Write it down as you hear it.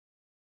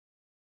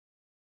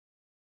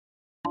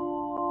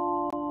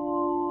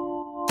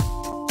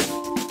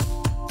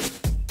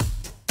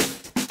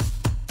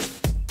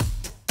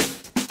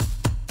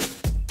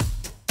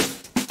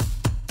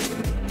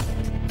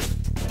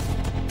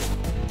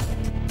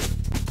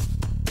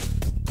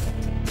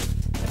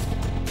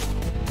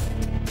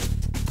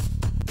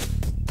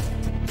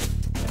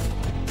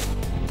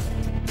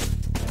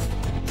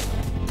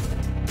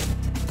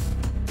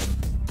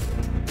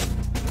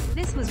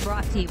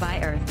ST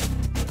by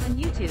Earth on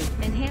YouTube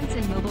and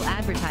Hanson Mobile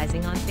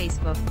Advertising on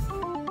Facebook.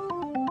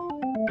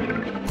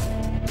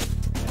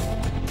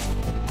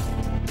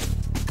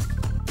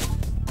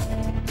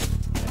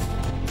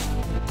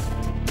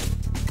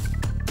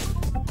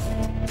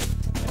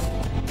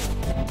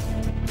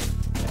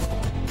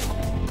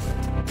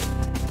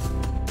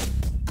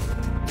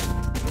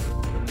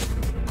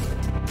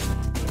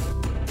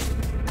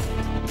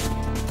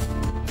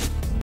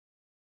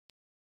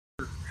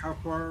 How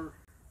far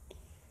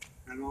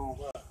and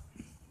all that?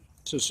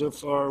 So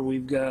far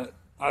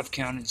I've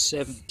counted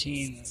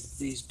 17 of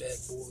these bad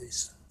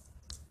boys.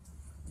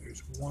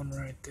 There's one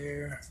right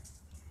there,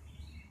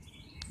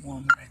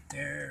 one right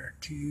there,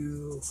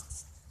 2,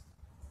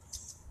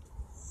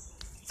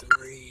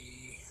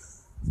 3,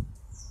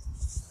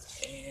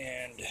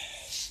 and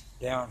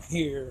down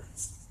here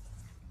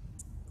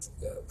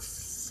we've got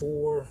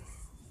 4,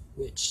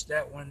 which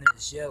that one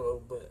is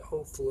yellow, but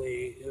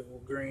hopefully it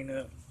will green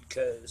up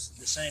because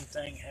the same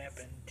thing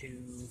happened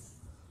to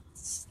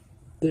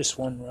this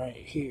one right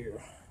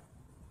here.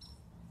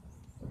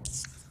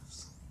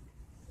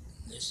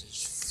 This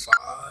is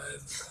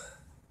 5,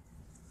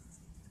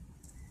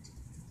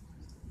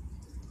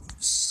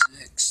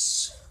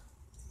 6,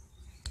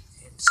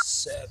 and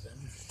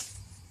 7.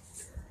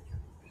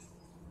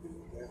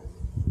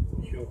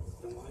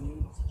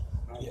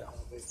 Yeah.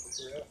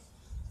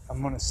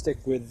 I'm going to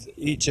stick with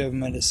each of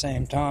them at the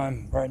same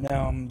time. Right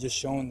now I'm just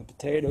showing the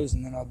potatoes,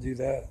 and then I'll do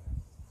that.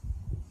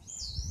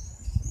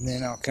 And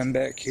then I'll come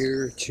back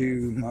here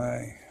to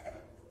my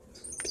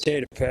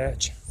potato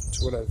patch.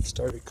 That's what I've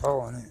started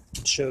calling it.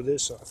 And show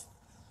this off.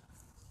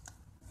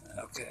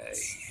 Okay.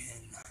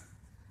 And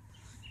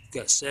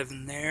got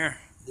 7 there.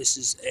 This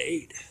is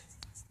 8.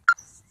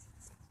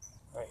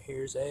 Right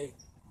here's 8.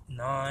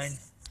 9.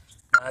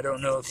 I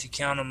don't know if you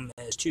count them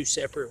as 2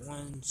 separate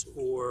ones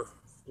or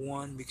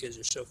one because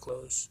they're so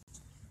close,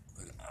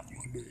 but I'm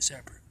going to do it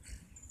separate.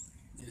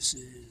 This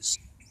is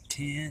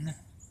 10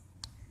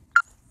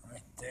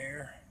 right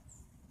there,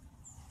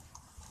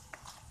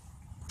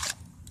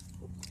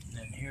 and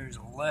then here's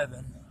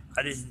 11.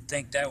 I didn't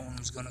think that one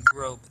was going to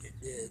grow, but it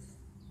did.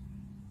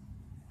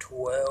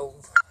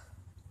 12,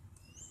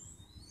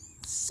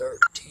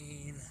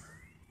 13,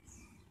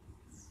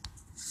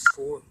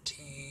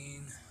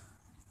 14,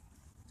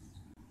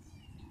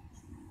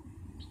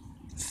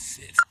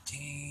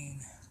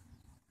 15,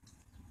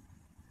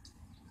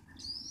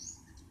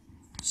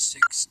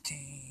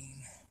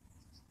 16,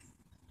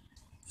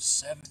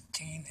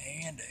 17,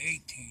 and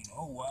 18.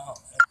 Oh wow,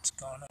 that's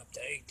gone up to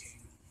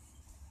 18.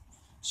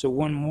 So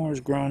one more is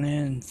grown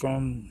in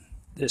from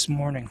this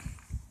morning.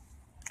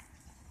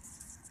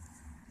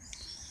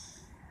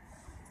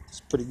 It's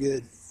pretty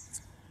good.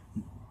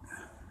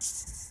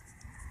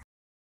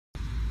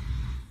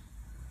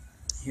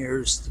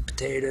 Here's the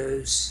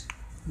potatoes.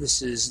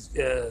 This is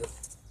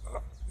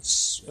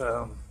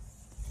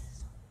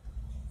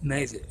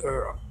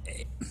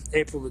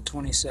April the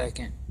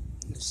 22nd.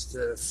 It's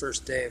the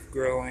first day of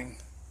growing.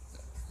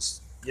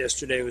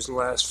 Yesterday was the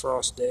last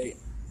frost date.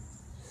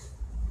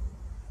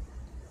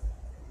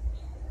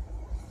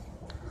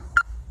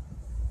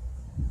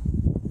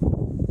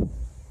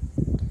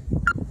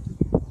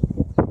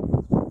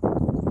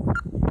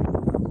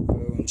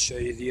 Go and show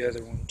you the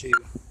other one too.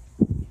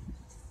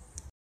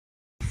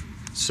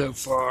 So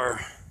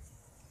far,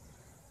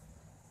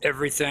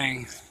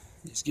 everything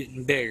is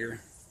getting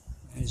bigger,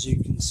 as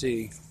you can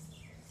see.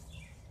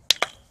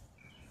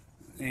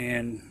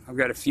 And I've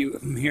got a few of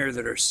them here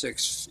that are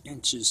 6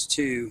 inches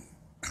too.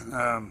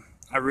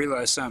 I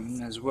realized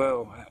something as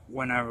well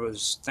when I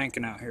was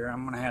thinking out here.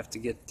 I'm going to have to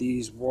get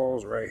these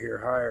walls right here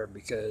higher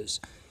because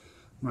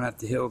I'm going to have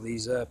to hill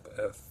these up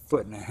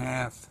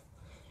 1.5 feet.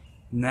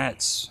 And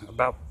that's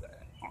about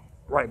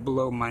right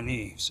below my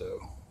knee. So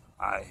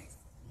I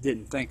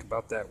didn't think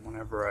about that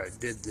whenever I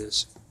did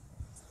this.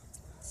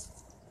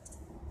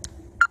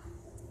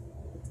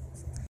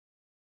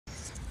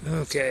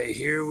 Okay,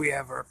 here we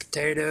have our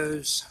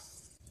potatoes.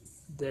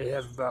 They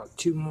have about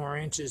 2 more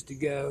inches to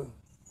go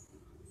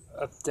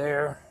up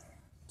there.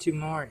 2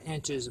 more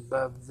inches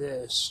above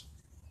this.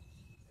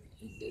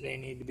 They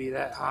need to be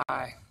that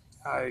high.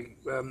 I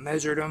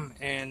measured them,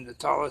 and the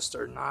tallest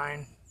are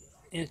 9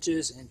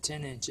 inches and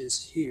 10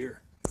 inches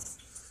here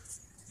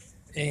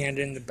and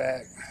in the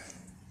back.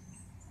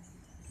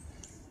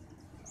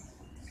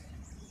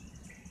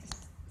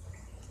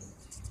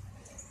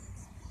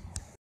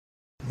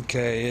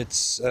 Okay,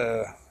 it's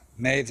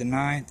May the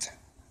 9th,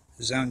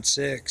 Zone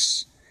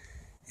 6,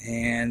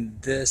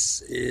 and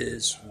this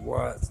is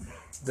what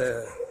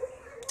the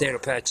potato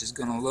patch is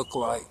going to look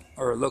like,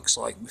 or looks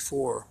like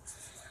before.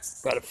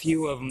 Got a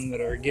few of them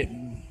that are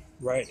getting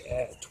right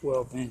at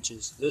 12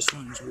 inches. This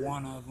one's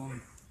one of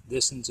them.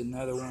 This one's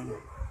another one.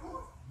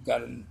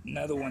 Got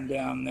another one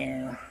down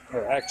there,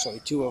 or actually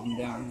 2 of them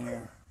down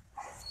there.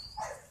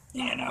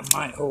 And I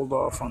might hold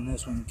off on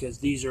this one because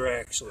these are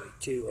actually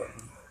 2 of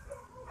them.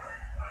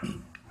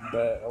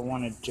 But I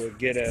wanted to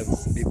get a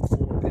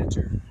before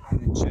picture and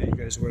then show you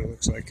guys what it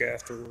looks like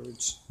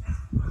afterwards.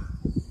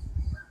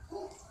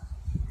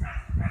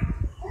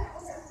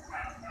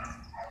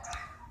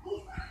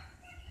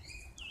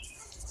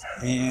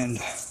 And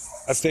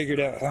I figured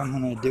out how I'm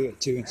going to do it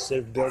too. Instead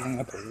of building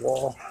up a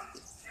wall,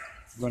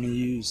 I'm going to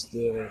use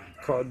the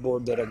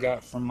cardboard that I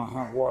got from my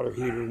hot water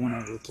heater when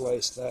I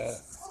replaced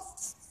that,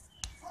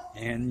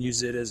 and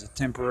use it as a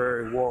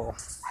temporary wall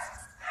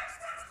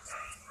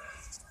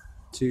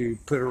to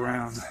put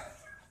around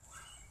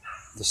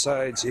the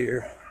sides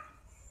here,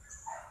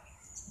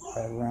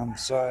 right around the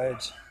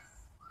sides,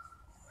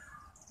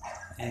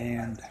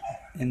 and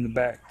in the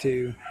back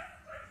too,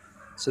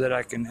 so that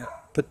I can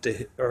put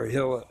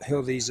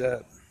hill these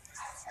up.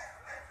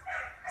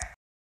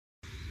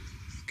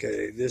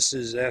 Okay, this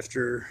is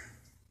after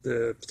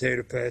the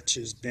potato patch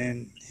has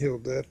been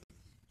healed up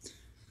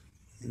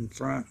in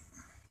front.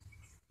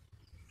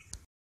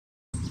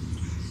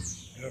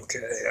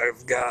 Okay,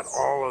 I've got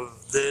all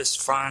of this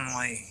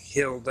finally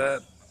healed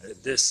up.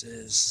 This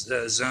is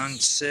zone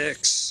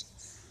 6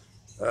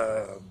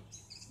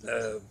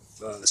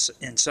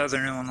 in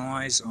southern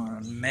Illinois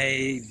on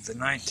May the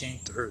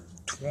 19th or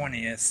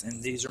 20th,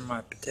 and these are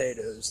my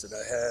potatoes that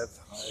I have.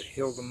 I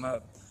healed them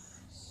up,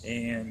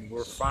 and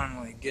we're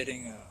finally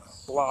getting a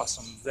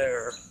blossom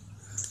there.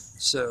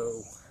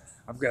 So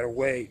I've got to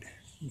wait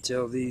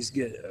until these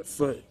get a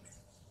foot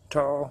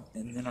tall,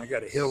 and then I got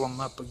to heal them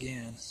up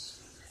again.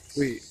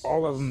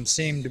 All of them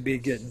seem to be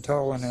getting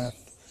tall enough.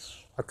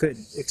 I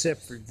couldn't,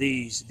 except for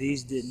these.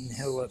 These didn't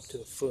heal up to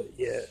a foot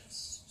yet.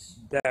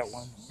 That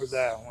one, or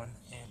that one,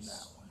 and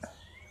that one.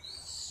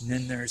 And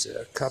then there's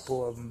a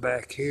couple of them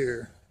back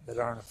here that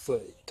aren't a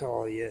foot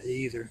tall yet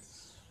either.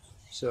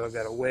 So I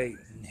gotta wait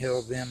and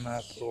heal them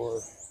up,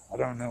 or I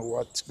don't know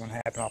what's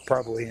gonna happen. I'll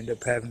probably end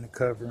up having to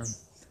cover them,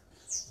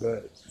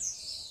 but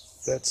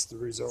that's the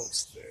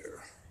results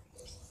there.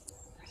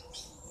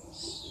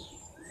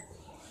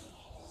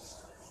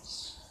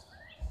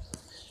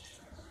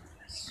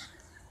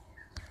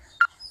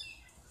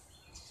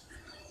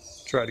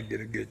 Try to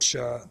get a good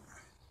shot.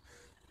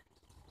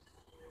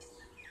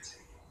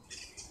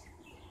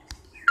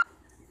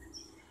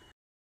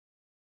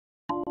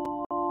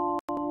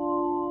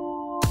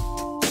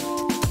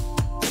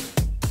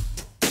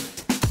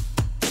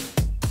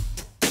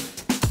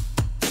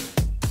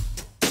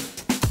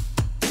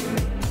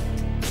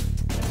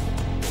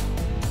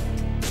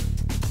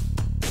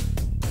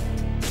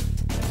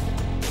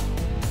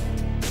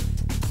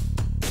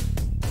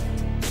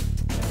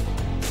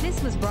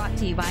 This was brought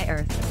to you by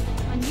Earth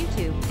on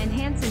YouTube and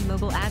Hanson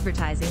Mobile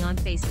Advertising on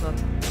Facebook.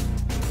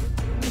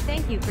 We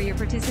thank you for your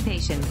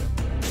participation.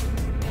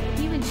 If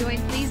you enjoyed,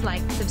 please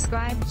like,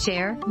 subscribe,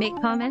 share, make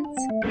comments.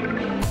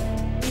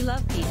 We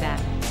love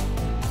feedback.